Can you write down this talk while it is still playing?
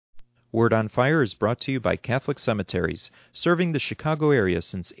Word on Fire is brought to you by Catholic Cemeteries, serving the Chicago area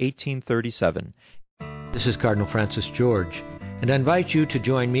since 1837. This is Cardinal Francis George, and I invite you to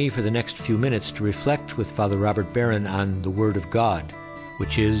join me for the next few minutes to reflect with Father Robert Barron on the Word of God,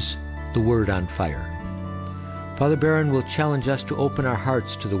 which is the Word on Fire. Father Barron will challenge us to open our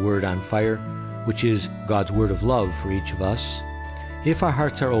hearts to the Word on Fire, which is God's word of love for each of us. If our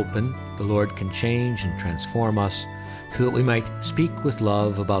hearts are open, the Lord can change and transform us so that we might speak with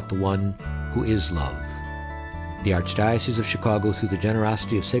love about the one who is love. The Archdiocese of Chicago, through the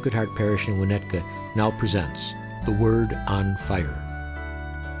generosity of Sacred Heart Parish in Winnetka, now presents the Word on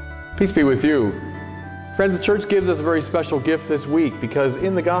Fire. Peace be with you. Friends, the Church gives us a very special gift this week because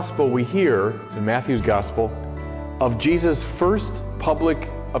in the Gospel we hear, it's in Matthew's Gospel, of Jesus' first public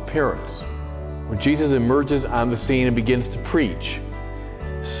appearance, when Jesus emerges on the scene and begins to preach.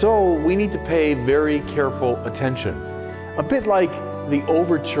 So we need to pay very careful attention. A bit like the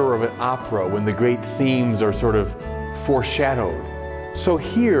overture of an opera when the great themes are sort of foreshadowed. So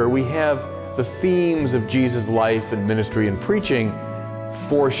here we have the themes of Jesus' life and ministry and preaching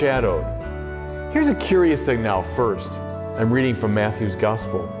foreshadowed. Here's a curious thing now first. I'm reading from Matthew's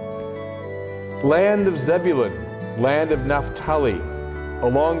Gospel. Land of Zebulun, land of Naphtali,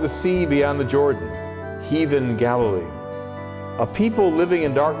 along the sea beyond the Jordan, heathen Galilee. A people living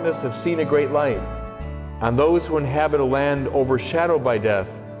in darkness have seen a great light. On those who inhabit a land overshadowed by death,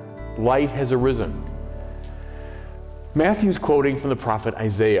 light has arisen. Matthew's quoting from the prophet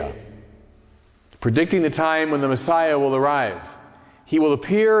Isaiah, predicting the time when the Messiah will arrive. He will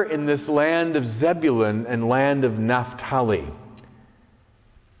appear in this land of Zebulun and land of Naphtali.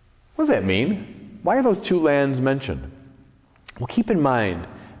 What does that mean? Why are those two lands mentioned? Well, keep in mind,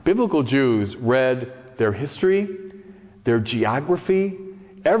 biblical Jews read their history, their geography,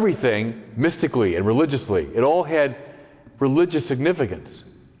 everything mystically and religiously. It all had religious significance.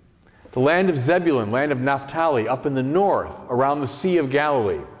 The land of Zebulun, land of Naphtali, up in the north, around the Sea of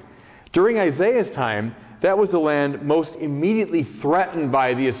Galilee. During Isaiah's time, that was the land most immediately threatened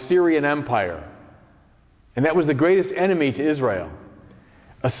by the Assyrian Empire. And that was the greatest enemy to Israel.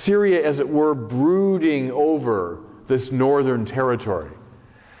 Assyria, as it were, brooding over this northern territory.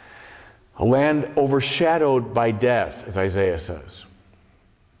 A land overshadowed by death, as Isaiah says.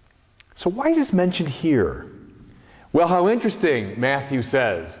 So why is this mentioned here? Well, how interesting, Matthew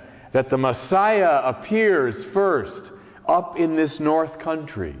says, that the Messiah appears first up in this north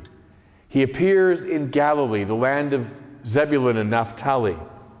country. He appears in Galilee, the land of Zebulun and Naphtali.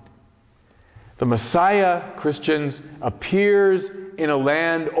 The Messiah, Christians, appears in a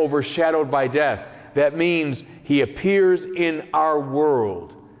land overshadowed by death. That means he appears in our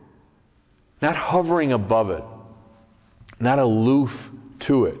world, not hovering above it, not aloof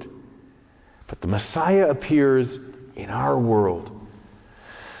to it. But the Messiah appears in our world.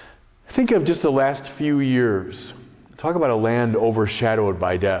 Think of just the last few years. Talk about a land overshadowed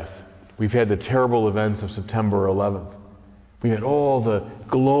by death. We've had the terrible events of September 11th. We had all the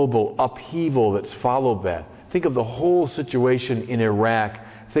global upheaval that's followed that. Think of the whole situation in Iraq.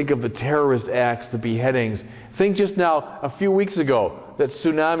 Think of the terrorist acts, the beheadings. Think just now, a few weeks ago, that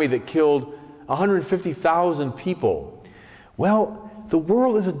tsunami that killed 150,000 people. Well, the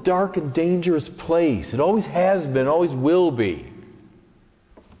world is a dark and dangerous place. It always has been, always will be.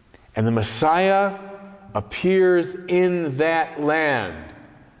 And the Messiah appears in that land.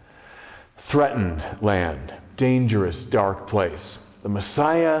 Threatened land, dangerous, dark place. The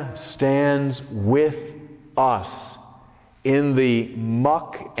Messiah stands with us in the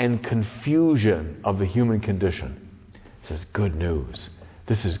muck and confusion of the human condition. This is good news.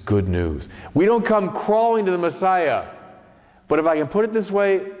 This is good news. We don't come crawling to the Messiah. But if I can put it this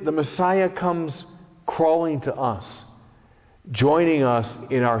way, the Messiah comes crawling to us, joining us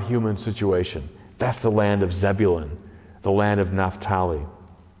in our human situation. That's the land of Zebulun, the land of Naphtali.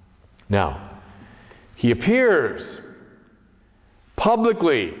 Now, he appears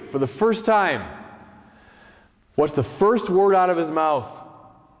publicly for the first time. What's the first word out of his mouth?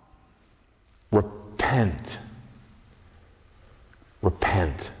 Repent.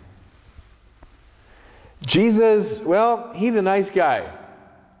 Repent. Jesus, well, he's a nice guy.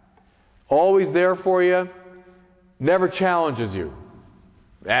 Always there for you. Never challenges you.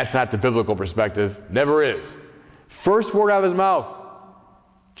 That's not the biblical perspective. Never is. First word out of his mouth.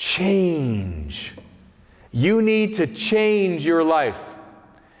 Change. You need to change your life.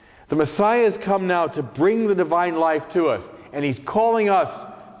 The Messiah has come now to bring the divine life to us. And he's calling us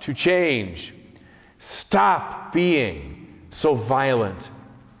to change. Stop being so violent.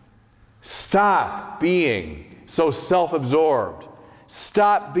 Stop being so self-absorbed.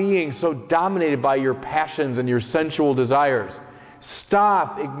 Stop being so dominated by your passions and your sensual desires.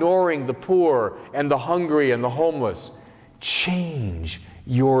 Stop ignoring the poor and the hungry and the homeless. Change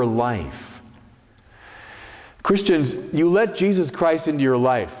your life. Christians, you let Jesus Christ into your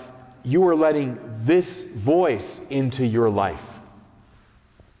life. You are letting this voice into your life.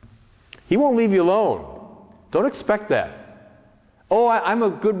 He won't leave you alone. Don't expect that. Oh, I'm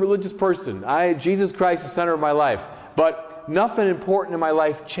a good religious person. Jesus Christ is the center of my life. But nothing important in my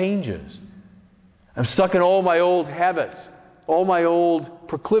life changes. I'm stuck in all my old habits, all my old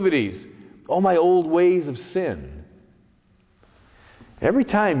proclivities, all my old ways of sin. Every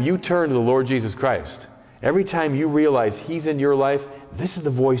time you turn to the Lord Jesus Christ, every time you realize He's in your life, this is the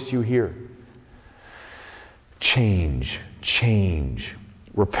voice you hear. Change,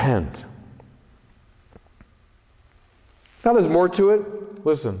 repent. Now there's more to it.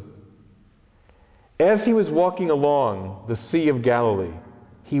 Listen. As He was walking along the Sea of Galilee,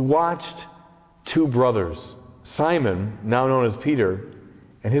 He watched two brothers, Simon, now known as Peter,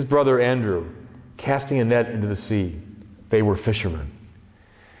 and his brother Andrew, casting a net into the sea. They were fishermen.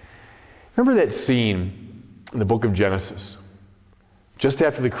 Remember that scene in the book of Genesis, just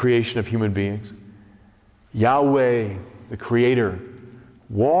after the creation of human beings? Yahweh, the Creator,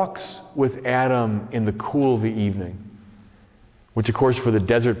 walks with Adam in the cool of the evening, which, of course, for the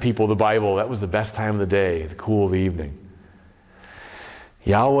desert people of the Bible, that was the best time of the day, the cool of the evening.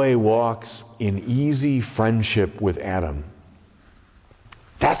 Yahweh walks in easy friendship with Adam.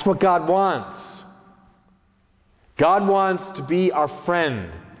 That's what God wants. God wants to be our friend.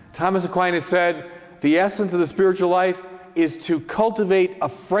 Thomas Aquinas said, the essence of the spiritual life is to cultivate a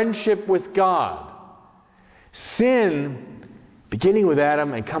friendship with God. Sin, beginning with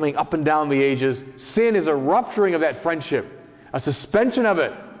Adam and coming up and down the ages, sin is a rupturing of that friendship, a suspension of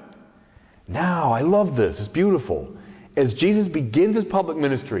it. Now, I love this. It's beautiful. As Jesus begins His public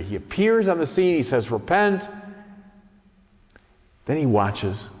ministry, He appears on the scene. He says, repent. Then He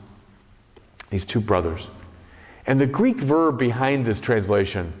watches these two brothers. And the Greek verb behind this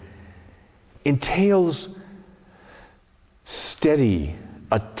translation entails steady,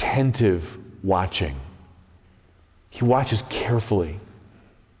 attentive watching. He watches carefully.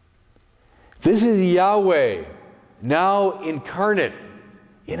 This is Yahweh, now incarnate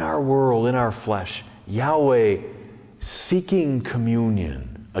in our world, in our flesh. Yahweh seeking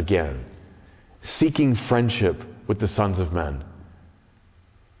communion again, seeking friendship with the sons of men.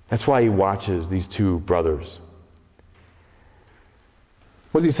 That's why He watches these two brothers.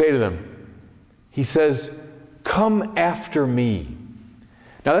 What does He say to them? He says, come after me.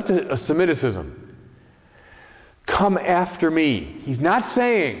 Now that's a Semitism. Come after me. He's not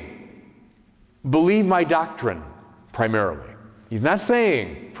saying, believe my doctrine, primarily. He's not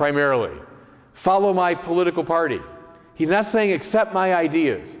saying, primarily, follow my political party. He's not saying, accept my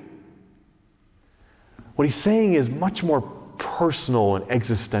ideas. What He's saying is much more personal and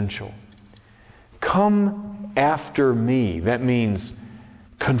existential. Come after me. That means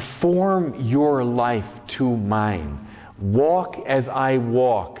conform your life to mine. Walk as I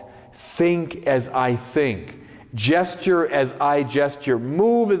walk. Think as I think. Gesture as I gesture.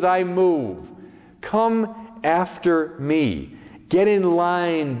 Move as I move. Come after me. Get in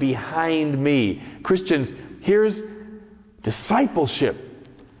line behind me. Christians, here's discipleship.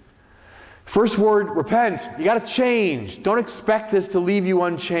 First word, repent. You got to change. Don't expect this to leave you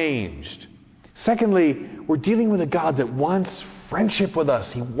unchanged. Secondly, we're dealing with a God that wants friendship with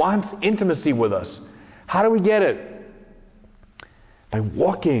us. He wants intimacy with us. How do we get it? By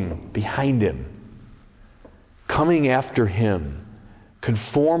walking behind Him, coming after Him,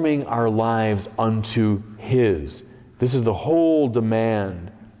 conforming our lives unto His. This is the whole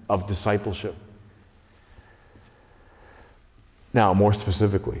demand of discipleship. Now, more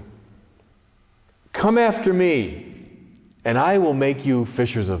specifically, come after me, and I will make you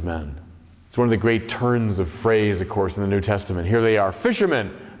fishers of men. It's one of the great turns of phrase, of course, in the New Testament. Here they are,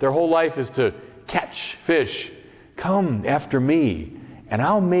 fishermen. Their whole life is to catch fish. Come after me, and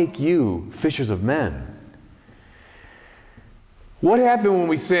I'll make you fishers of men. What happened when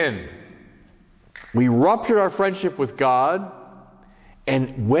we sinned? We ruptured our friendship with God,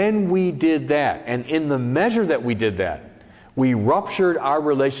 and when we did that, and in the measure that we did that, we ruptured our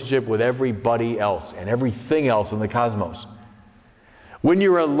relationship with everybody else and everything else in the cosmos. When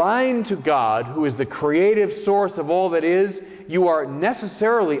you're aligned to God, who is the creative source of all that is, you are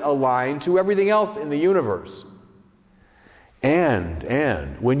necessarily aligned to everything else in the universe.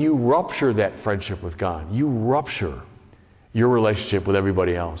 And when you rupture that friendship with God, you rupture your relationship with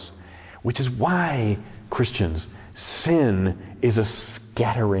everybody else. Which is why, Christians, sin is a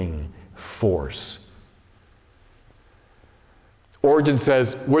scattering force. Origen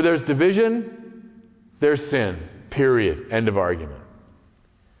says, where there's division, there's sin. Period. End of argument.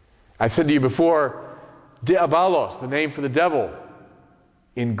 I've said to you before, diabolos, the name for the devil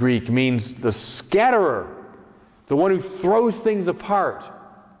in Greek, means the scatterer, the one who throws things apart.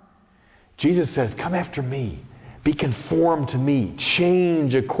 Jesus says, come after me. Be conformed to me.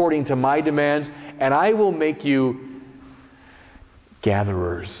 Change according to my demands, and I will make you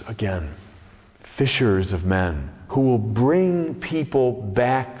gatherers again. Fishers of men who will bring people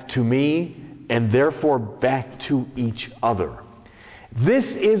back to me and therefore back to each other. This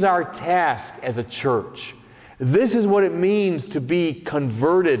is our task as a church. This is what it means to be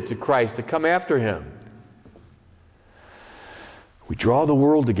converted to Christ, to come after Him. We draw the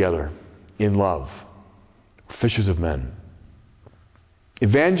world together in love. Fishers of men.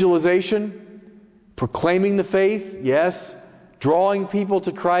 Evangelization, proclaiming the faith, yes. Drawing people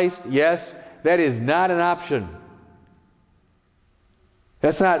to Christ, yes. That is not an option.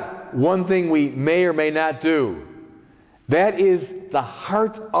 That's not one thing we may or may not do. That is the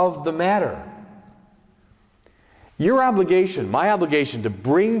heart of the matter. Your obligation, my obligation, to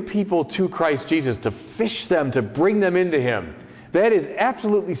bring people to Christ Jesus, to fish them, to bring them into Him, that is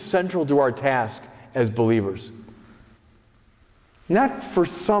absolutely central to our task as believers. Not for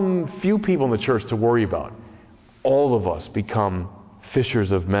some few people in the church to worry about. All of us become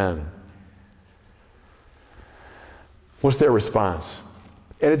fishers of men. What's their response?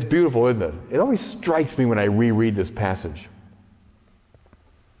 And it's beautiful, isn't it? It always strikes me when I reread this passage.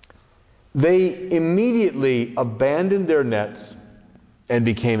 They immediately abandoned their nets and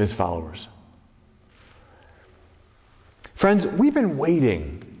became His followers. Friends, we've been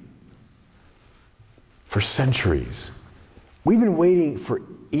waiting for centuries. We've been waiting for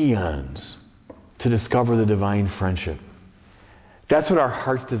eons to discover the divine friendship. That's what our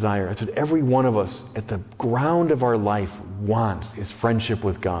hearts desire. That's what every one of us at the ground of our life wants, is friendship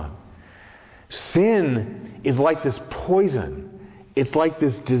with God. Sin is like this poison. It's like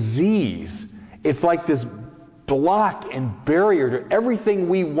this disease. It's like this block and barrier to everything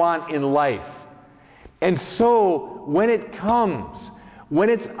we want in life. And so, when it comes, when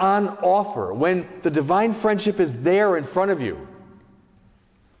it's on offer, when the divine friendship is there in front of you,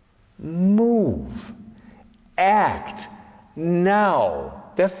 move. Act.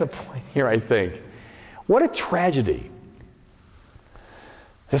 Now. That's the point here, I think. What a tragedy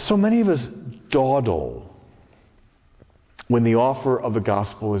that so many of us dawdle when the offer of the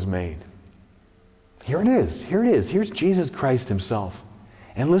gospel is made. Here it is. Here it is. Here's Jesus Christ Himself.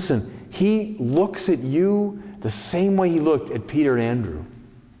 And listen, He looks at you the same way He looked at Peter and Andrew.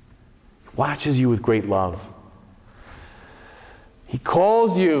 He watches you with great love. He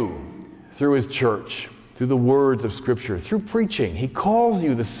calls you through His church, through the words of Scripture, through preaching. He calls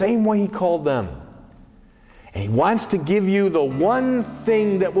you the same way He called them. And He wants to give you the one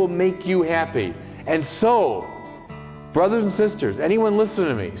thing that will make you happy. And so, brothers and sisters, anyone listen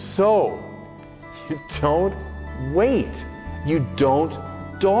to me, so you don't wait. You don't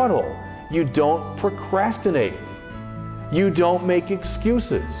dawdle. You don't procrastinate. You don't make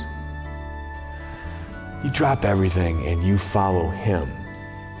excuses. You drop everything and you follow Him.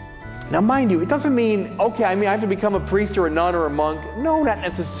 Now, mind you, it doesn't mean, I have to become a priest or a nun or a monk. No, not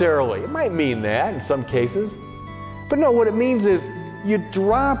necessarily. It might mean that in some cases. But no, what it means is you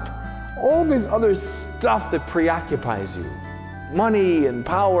drop all this other stuff that preoccupies you. Money and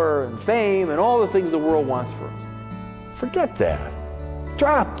power and fame and all the things the world wants for us. Forget that.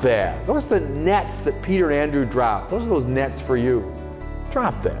 Drop that. Those are the nets that Peter and Andrew dropped. Those are those nets for you.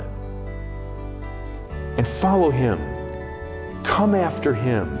 Drop that. And follow Him. Come after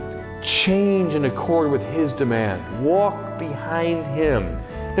Him. Change in accord with His demand. Walk behind Him.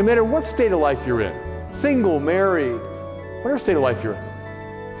 No matter what state of life you're in. Single, married, whatever state of life you're in.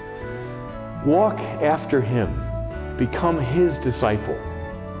 Walk after Him. Become His disciple.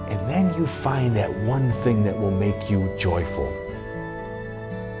 And then you find that one thing that will make you joyful.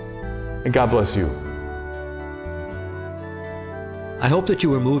 And God bless you. I hope that you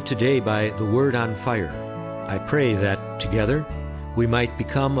were moved today by the Word on Fire. I pray that together we might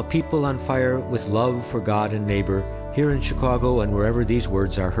become a people on fire with love for God and neighbor here in Chicago and wherever these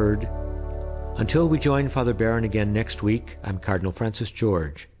words are heard. Until we join Father Barron again next week, I'm Cardinal Francis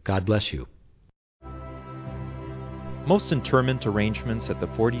George. God bless you. Most interment arrangements at the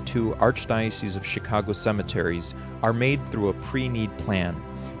 42 Archdiocese of Chicago cemeteries are made through a pre-need plan.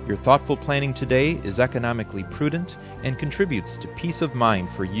 Your thoughtful planning today is economically prudent and contributes to peace of mind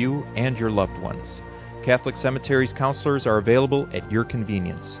for you and your loved ones. Catholic Cemeteries counselors are available at your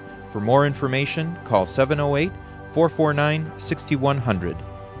convenience. For more information, call 708-449-6100.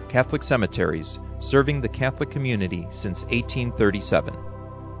 Catholic Cemeteries, serving the Catholic community since 1837.